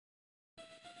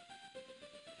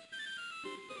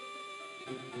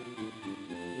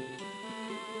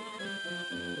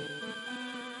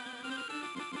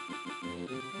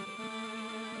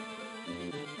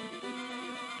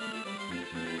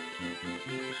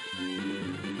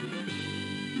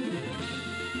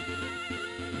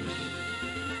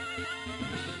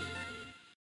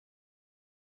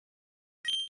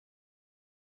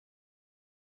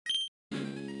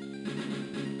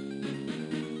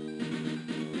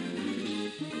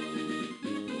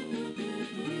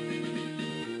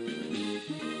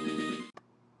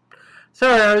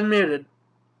Sorry, I was muted.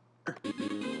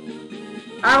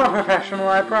 I'm a professional,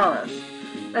 I promise.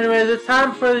 Anyways, it's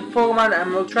time for the Pokemon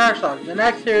Emerald TrashLocke, the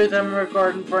next series I'm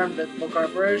recording for Invincible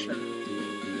Corporation.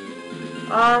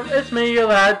 It's me, your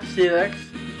lad, Steelix.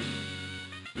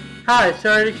 Hi,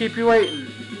 sorry to keep you waiting.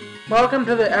 Welcome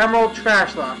to the Emerald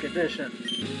TrashLocke edition.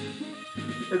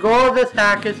 The goal of this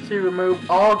hack is to remove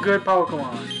all good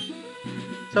Pokemon,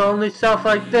 so only stuff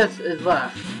like this is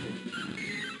left.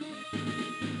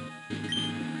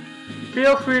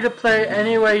 Feel free to play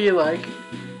any way you like,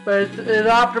 but it's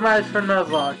optimized for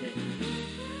nuzlocking.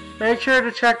 Make sure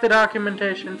to check the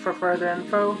documentation for further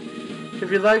info.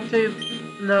 If you'd like to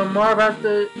know more about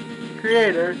the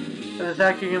creator of this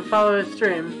hack, you can follow his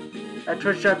stream at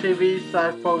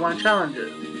twitch.tv/Pokemon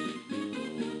Challenges.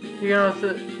 You can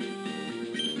also...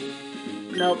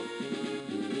 Nope.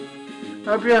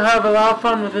 Hope you'll have a lot of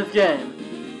fun with this game.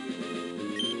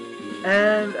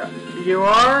 And you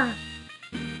are...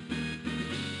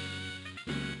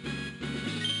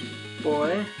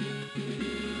 Boy.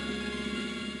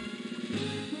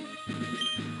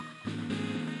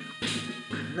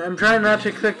 I'm trying not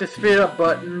to click the speed up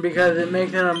button because it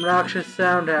makes an obnoxious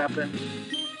sound happen.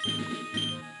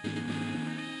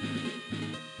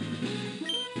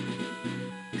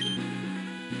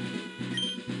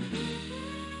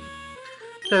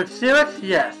 So Steelix?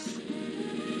 Yes.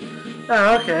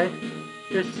 Oh, okay.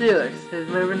 You're Steelix. He's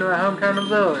moving to my hometown of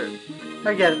Lillard.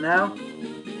 I get it now.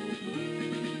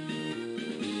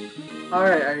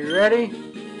 Alright, are you ready?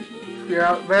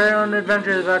 Your very own adventure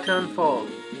is about to unfold.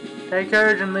 Take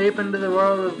courage and leap into the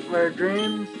world of where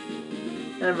dreams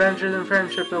and adventures and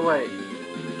friendship await.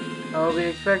 I will be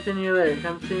expecting you later.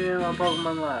 Come see me in my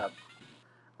Pokemon Lab.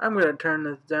 I'm going to turn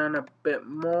this down a bit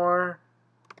more.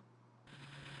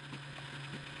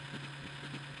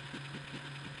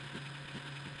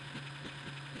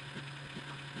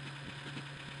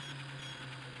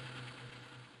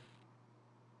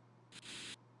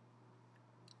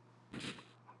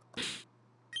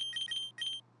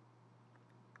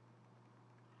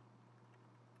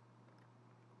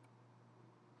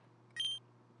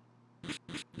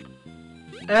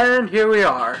 And here we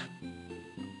are.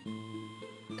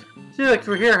 Steelix,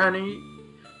 we're here, honey.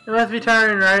 It must be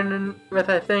tiring riding with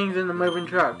our things in the moving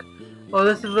truck. Well,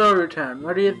 this is Lillard Town.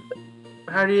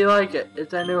 How do you like it?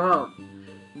 It's our new home.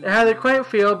 It has a quaint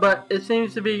feel, but it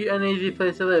seems to be an easy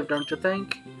place to live, don't you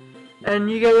think? And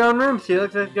you get your own room,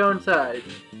 Steelix. Let's go inside.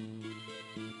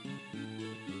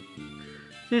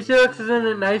 See, Steelix, isn't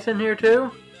it nice in here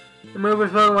too? The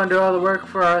movers Pokemon do all the work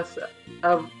for us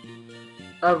of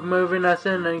moving us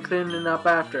in and cleaning up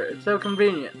after. It's so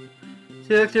convenient.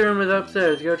 Steelix's room is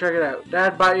upstairs. Go check it out.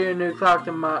 Dad bought you a new clock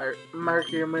to mark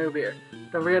your move here.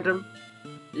 Don't forget to...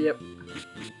 Yep.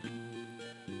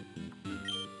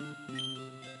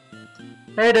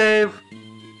 Hey, Dave.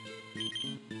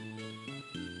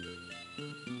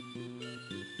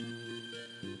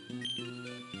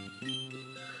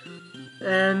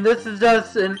 And this is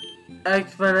just an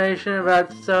explanation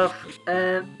about stuff,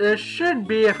 and there should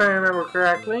be, if I remember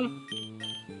correctly,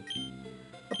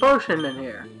 a potion in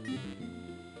here.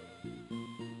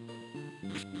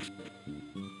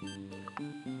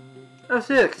 Oh,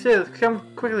 Steelix, come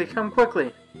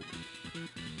quickly.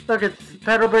 Look, it's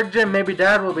Petalburg Gym. Maybe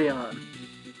Dad will be on.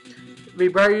 We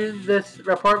brought you this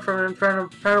report from in front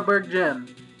of Petalburg Gym.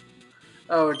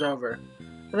 Oh, it's over.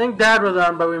 I think Dad was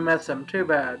on, but we missed him. Too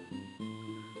bad.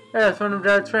 Yes, one of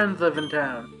Dad's friends live in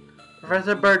town.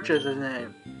 Professor Birch is his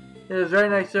name. He lives right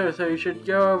next door, so you should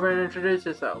go over and introduce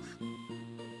yourself.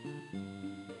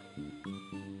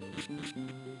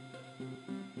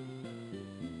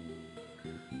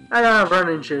 I don't have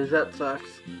running shoes, that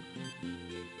sucks.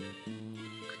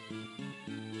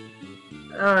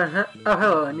 Oh,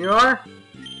 hello, and you are?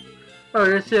 Oh,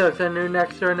 you're Steelix, a new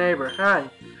next door neighbor. Hi.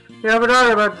 You have a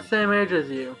daughter about the same age as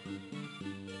you.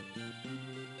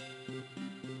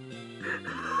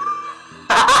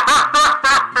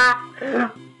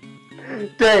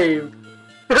 Dave.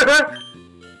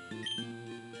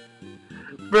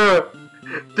 Bro.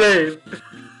 Dave.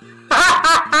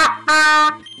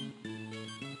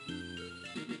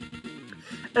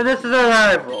 And this is our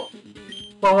rival.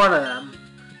 Well, one of them.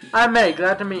 I'm May,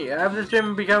 glad to meet you. I have this dream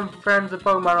of becoming friends with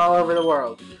Pokemon all over the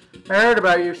world. I heard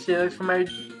about you, Steelix, from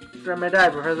my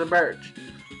dad, Professor Birch.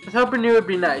 I was hoping you would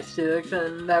be nice, Steelix,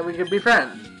 and that we could be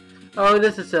friends. Oh,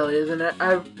 this is silly, isn't it?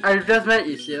 I've just met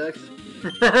you, Steelix.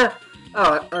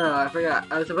 oh no, I forgot.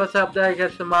 I was supposed to help Dad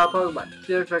catch some wild Pokemon.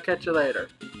 Steelix, I'll catch you later.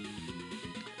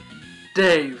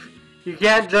 Dave, you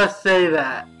can't just say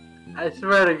that. I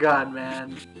swear to God,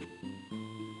 man.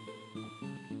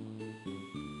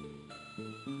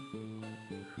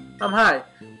 Hi.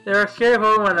 There are scary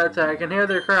Pokemon outside. I can hear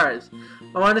their cries.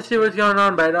 I want to see what's going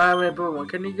on, but I don't have any Pokemon.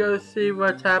 Can you go see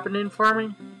what's happening for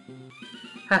me?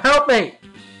 Help me!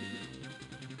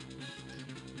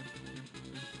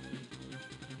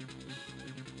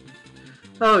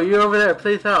 Oh, you over there.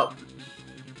 Please help.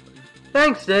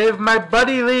 Thanks, Dave. My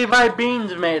buddy Levi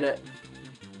Beans made it.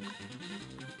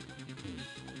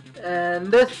 And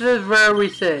this is where we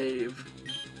save.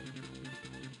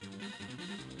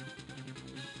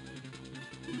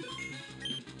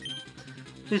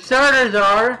 The starters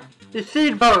are the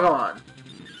Seed Pokemon,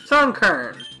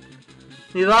 Sunkern,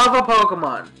 the Lava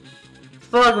Pokemon,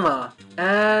 Slugma,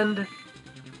 and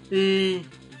the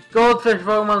Goldfish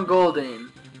Pokemon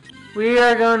Goldeen. We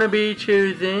are going to be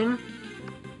choosing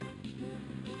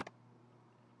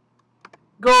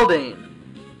Goldeen.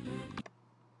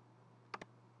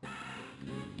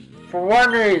 For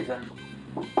one reason.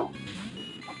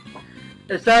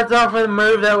 It starts off with a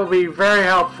move that will be very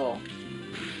helpful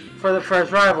for the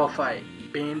first rival fight,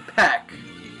 being Peck.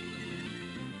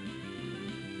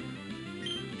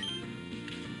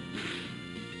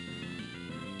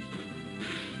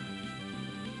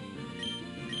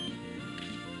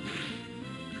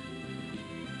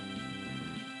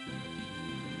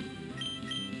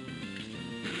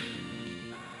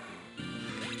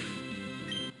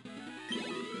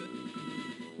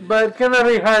 But it's gonna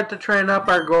be hard to train up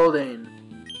our Goldeen.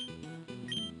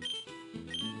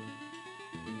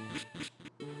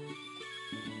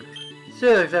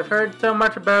 Steelix, I've heard so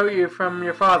much about you from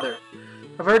your father.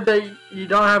 I've heard that you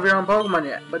don't have your own Pokemon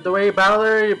yet, but the way you battle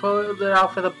her, you pulled it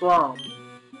off with a blow.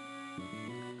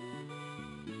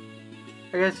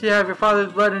 I guess you have your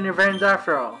father's blood in your veins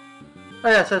after all. Oh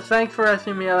yeah, so thanks for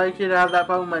rescuing me. I'd like you to have that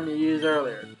Pokemon you used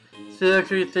earlier. Steelix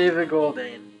receives a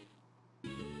Goldeen.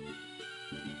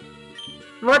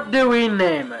 What do we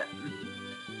name it?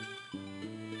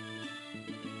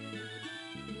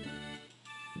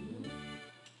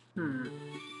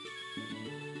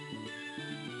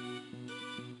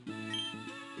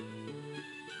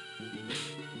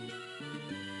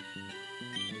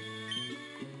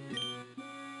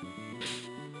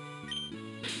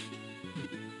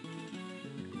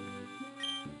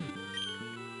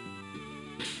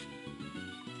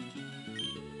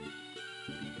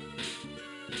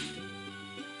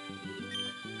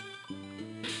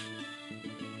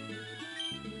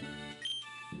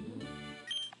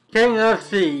 King of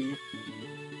Sea.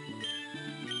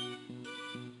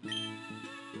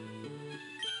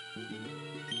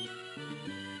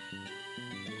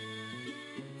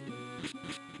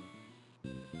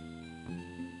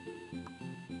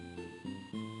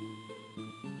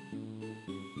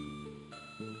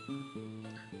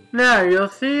 Now you'll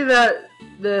see that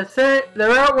the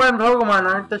Route 1 Pokemon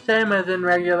aren't the same as in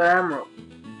regular Emerald.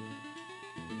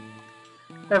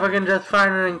 If I can just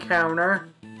find an encounter.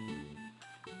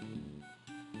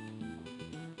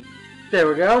 There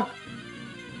we go.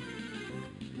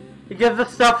 It gives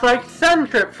us stuff like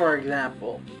Sentrip, for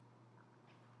example.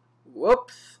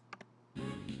 Whoops.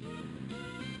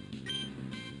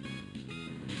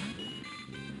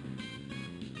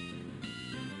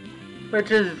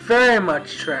 Which is very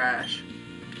much trash.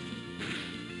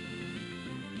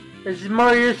 It's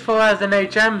more useful as an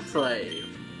HM slave.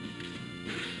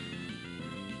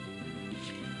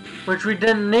 Which we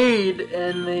didn't need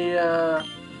in the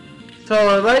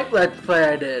Solar Light Let's Play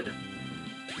I did.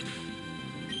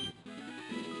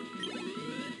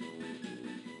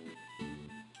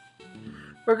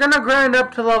 We're gonna grind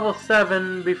up to level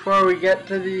 7 before we get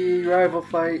to the rival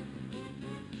fight.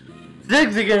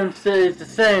 Zigzagoon stays the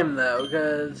same though,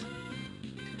 because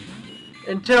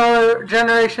until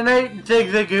Generation 8,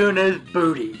 Zigzagoon is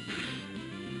booty.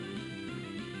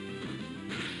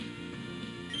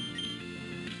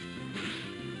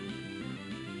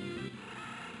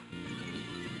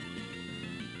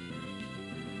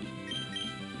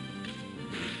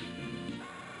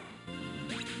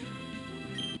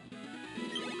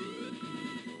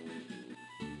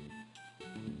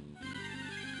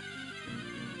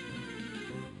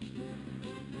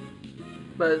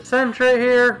 But Sentry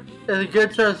here is a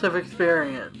good source of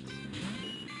experience.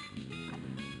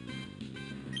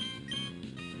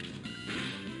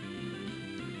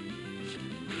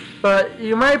 But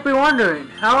you might be wondering,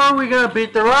 how are we going to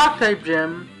beat the rock type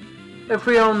gym if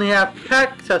we only have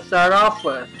Peck to start off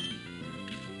with?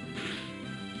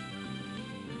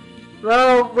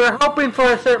 Well, we're hoping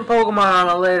for a certain Pokemon on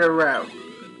a later route.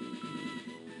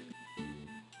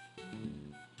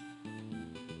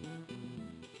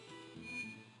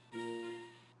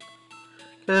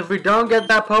 Because if we don't get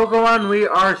that Pokemon, we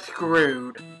are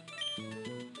screwed.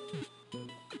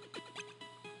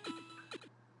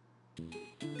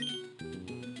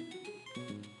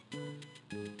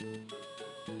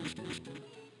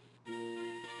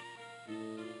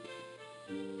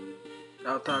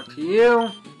 I'll talk to you.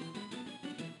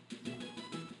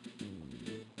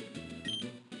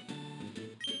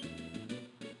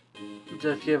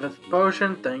 Just give us a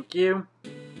potion, thank you.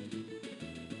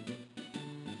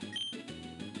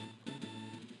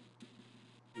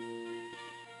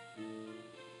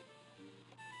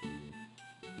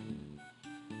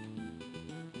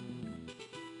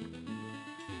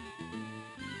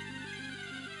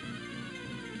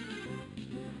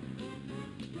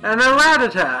 And a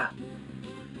Rattata!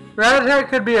 Rattata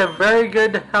could be a very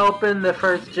good help in the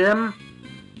first gym,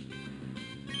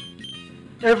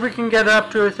 if we can get up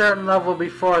to a certain level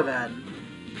before then.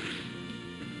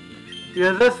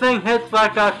 Because this thing hits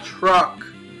like a truck.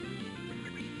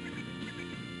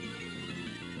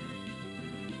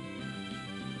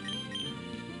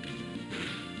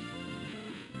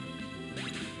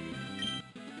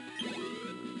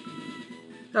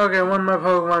 Okay, one more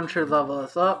Pokemon should level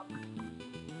us up.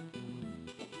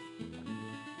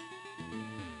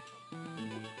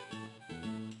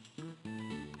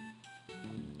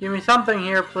 Give me something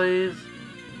here, please.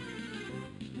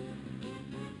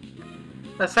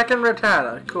 A second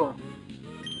Rattata, cool.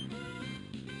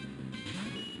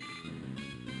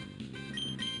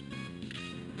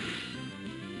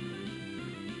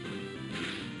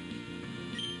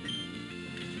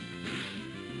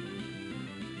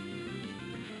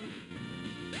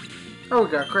 Oh, we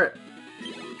got a crit.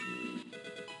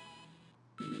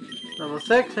 Level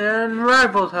 6 and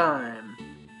rival time.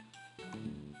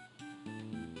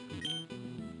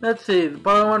 Let's see, the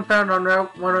Pokemon found on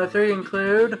Route 103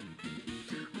 include...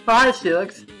 Oh, hi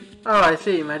Steelix. Oh, I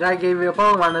see, my dad gave you a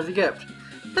Pokemon as a gift.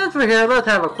 Since we're here, let's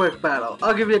have a quick battle.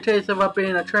 I'll give you a taste of what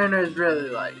being a trainer is really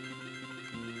like.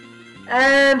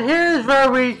 And here's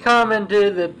where we come into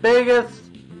the biggest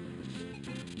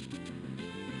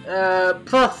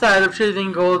plus side of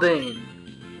choosing Goldeen.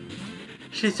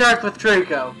 She starts with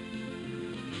Trico.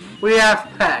 We have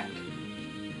Peck.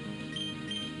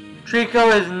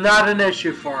 Trico is not an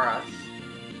issue for us.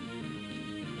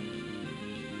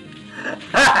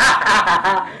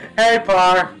 Hey,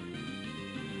 Par.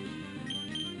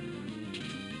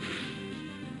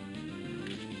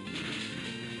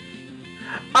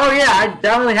 Oh yeah, I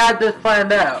definitely had this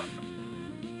planned out.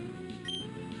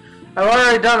 I've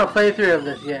already done a playthrough of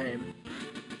this game.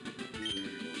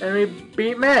 And we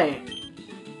beat May.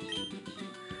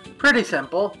 Pretty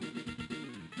simple.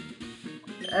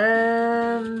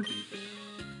 And...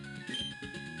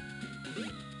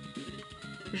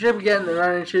 we should be getting the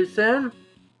running shoe soon.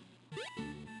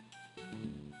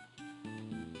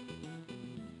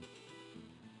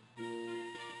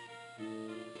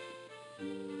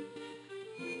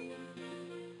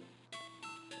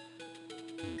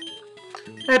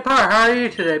 Hey Par, how are you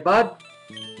today, bud?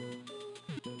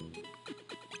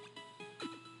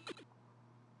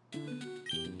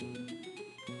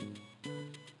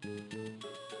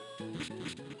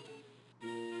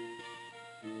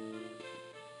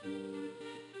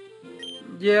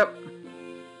 Yep.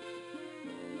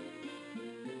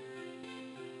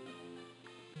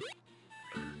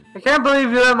 I can't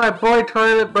believe you let my boy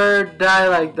Toilet Bird die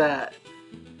like that.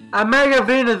 A Mega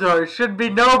Venusaur should be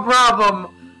no problem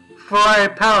for a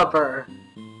Pelipper.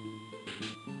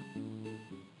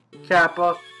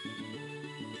 Kappa.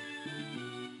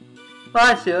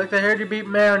 Well, I see. Look, I heard you beat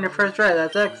May on your first try.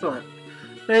 That's excellent.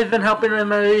 May's been helping with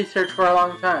my research for a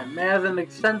long time. May has an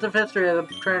extensive history as a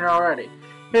trainer already.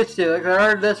 Here, Steelix, I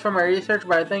heard this from my research,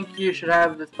 but I think you should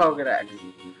have this Pokedex.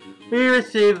 We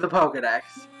received the Pokedex.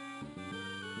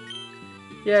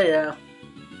 Yeah.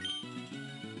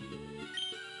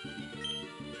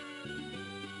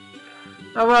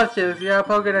 Oh well, Steelix, you got a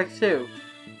Pokedex too.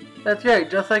 That's great,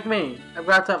 just like me. I've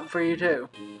got something for you too.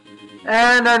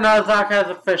 And our Nuzlocke has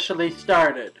officially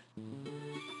started.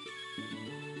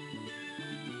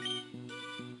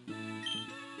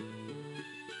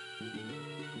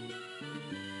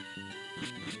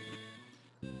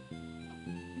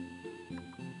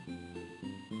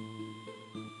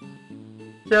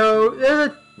 So, there's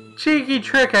a cheeky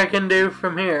trick I can do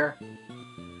from here.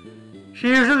 She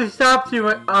usually stops you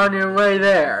on your way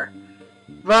there.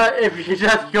 But if you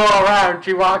just go around,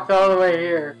 she walks all the way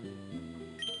here.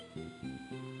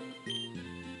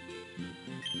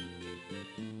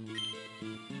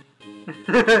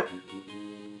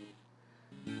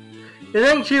 You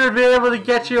think she would be able to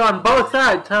get you on both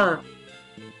sides, huh?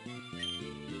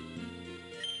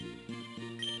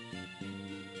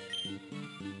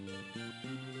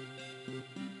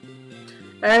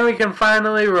 And we can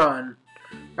finally run.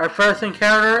 Our first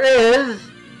encounter is...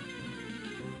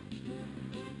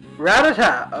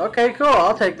 Rattata. Okay, cool.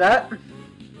 I'll take that.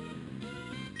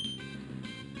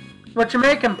 What you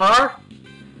making, Par?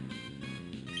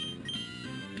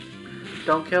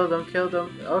 Don't kill, don't kill,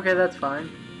 don't... Okay, that's fine.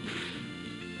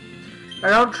 I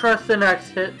don't trust the next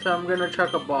hit, so I'm gonna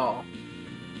chuck a ball.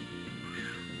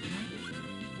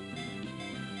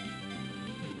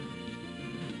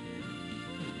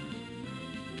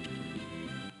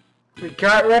 We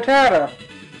got Rattata.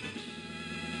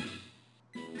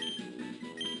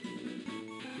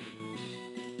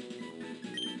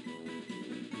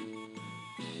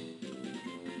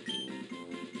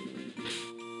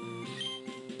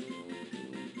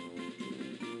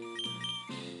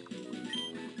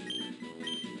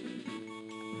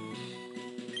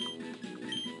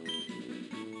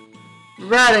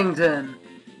 Reddington.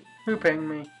 Who pinged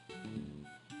me?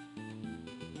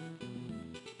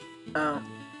 Oh.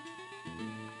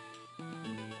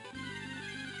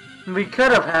 We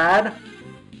could have had...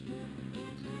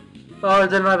 Oh,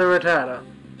 it's another Rattata.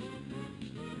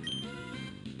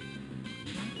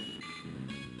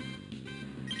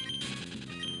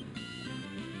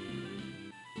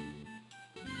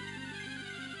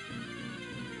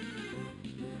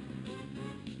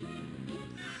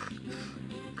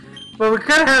 But we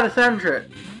could have had a Centric,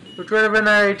 which would have been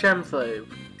our HM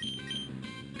slave.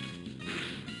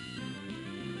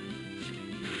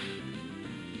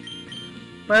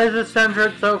 Why is the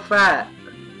Centric so fat?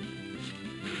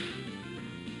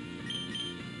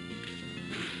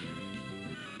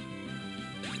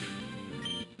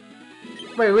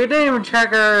 Wait, we didn't even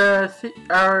check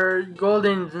our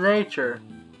Golding's nature.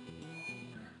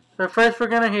 So first we're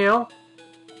gonna heal.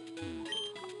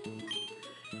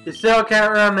 You still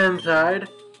can't run inside.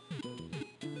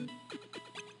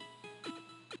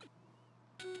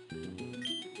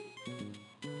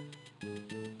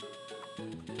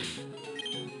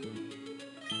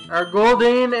 Our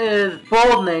Goldeen is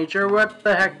bold nature. What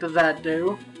the heck does that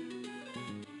do?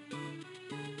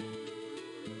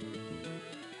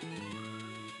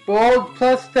 Bold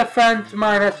plus defense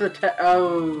minus attack.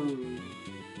 Oh.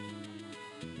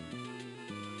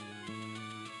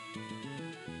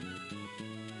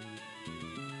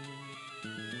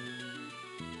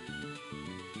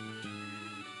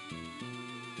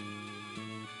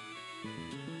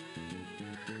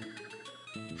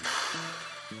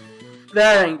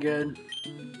 That ain't good.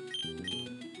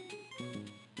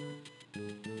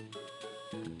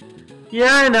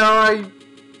 Yeah, I know,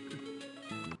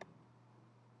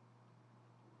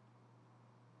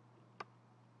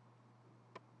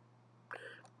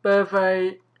 But if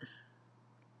I...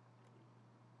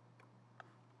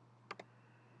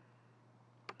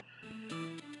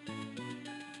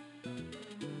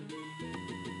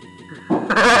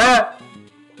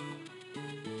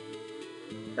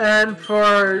 And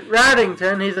for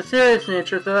Raddington, he's a serious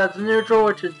nature, so that's neutral,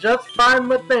 which is just fine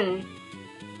with me.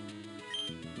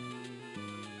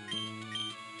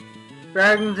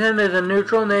 Raddington is a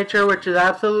neutral nature, which is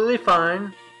absolutely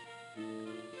fine.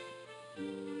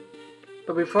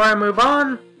 But before I move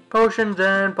on, potions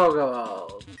and Pokeballs.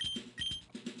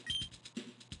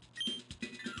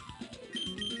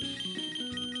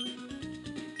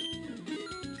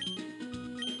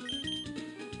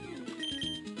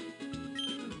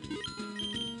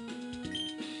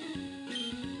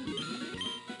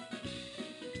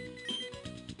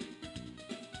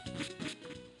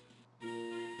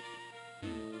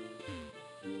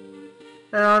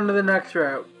 And on to the next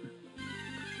route.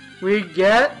 We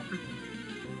get...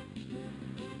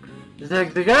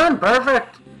 Zigzagoon,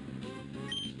 perfect!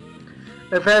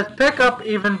 If it has pickup,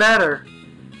 even better.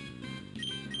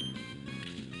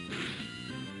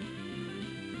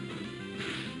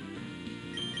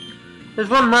 This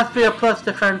one must be a plus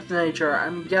defense nature.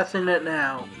 I'm guessing it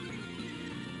now.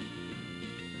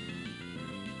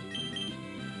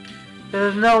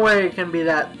 There's no way it can be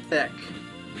that thick.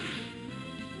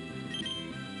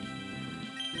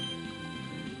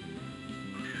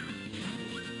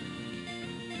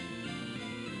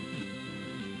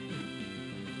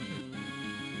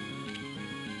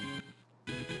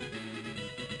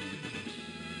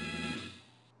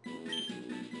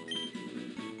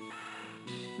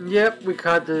 Yep, we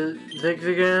caught the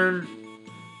Zigzagoon.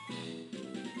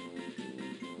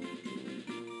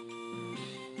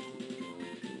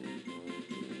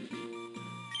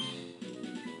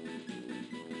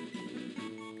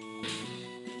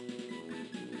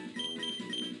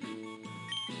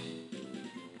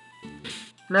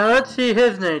 Now let's see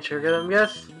his nature, because I'm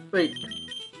guessing... Wait.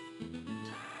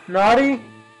 Naughty?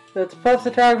 That's plus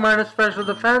attack minus special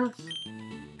defense.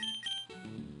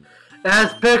 It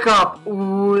has pickup.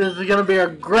 Ooh, this is gonna be a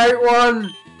great one.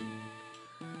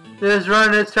 This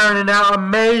run is turning out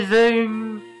amazing.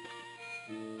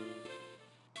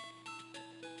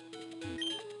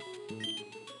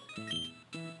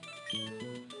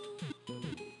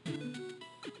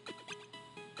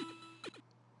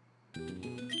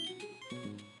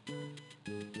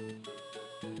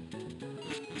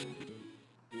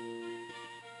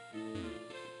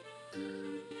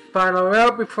 Final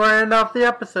route before I end off the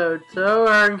episode. So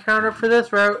our encounter for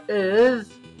this route is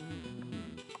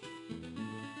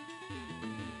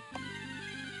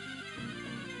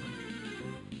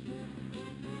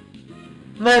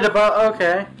Ladybug.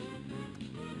 Okay.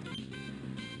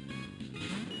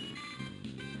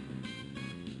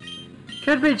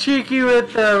 Could be cheeky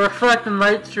with reflecting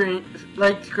light screen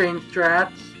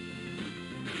strats.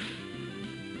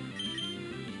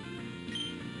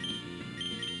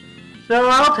 So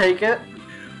I'll take it.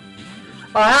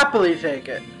 I'll happily take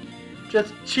it.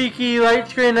 Just cheeky light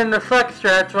screen and reflect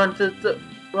strats once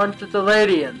it's a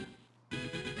Ladian.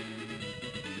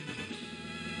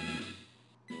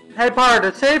 Hey Par,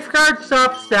 does Safeguard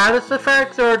stop status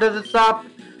effects or does it stop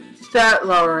stat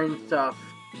lowering stuff?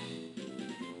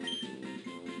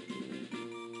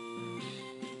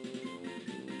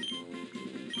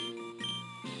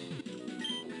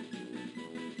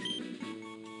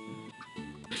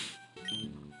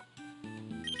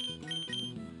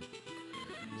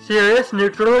 Serious,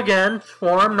 neutral again.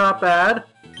 Swarm, not bad.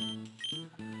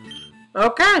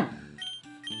 Okay.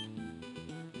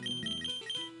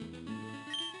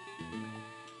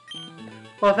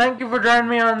 Well, thank you for joining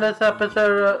me on this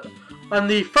episode, on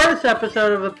the first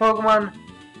episode of the Pokemon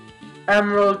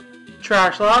Emerald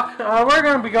TrashLocke. We're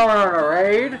going to be going on a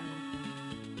raid.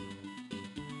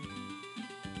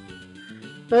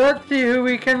 So let's see who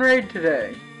we can raid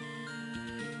today.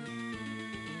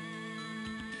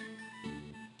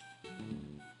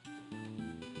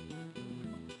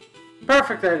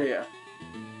 Perfect idea.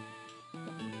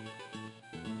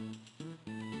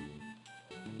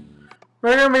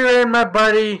 We're gonna be raiding my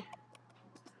buddy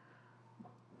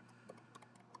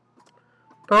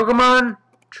Pokemon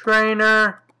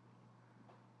Trainer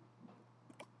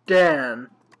Dan.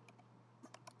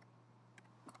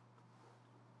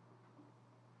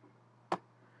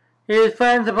 He is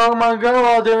playing some Pokemon Go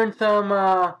while doing some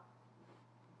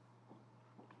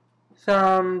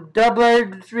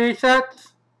double-edged resets.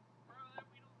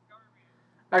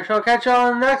 I shall catch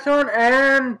y'all on the next one,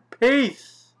 and peace!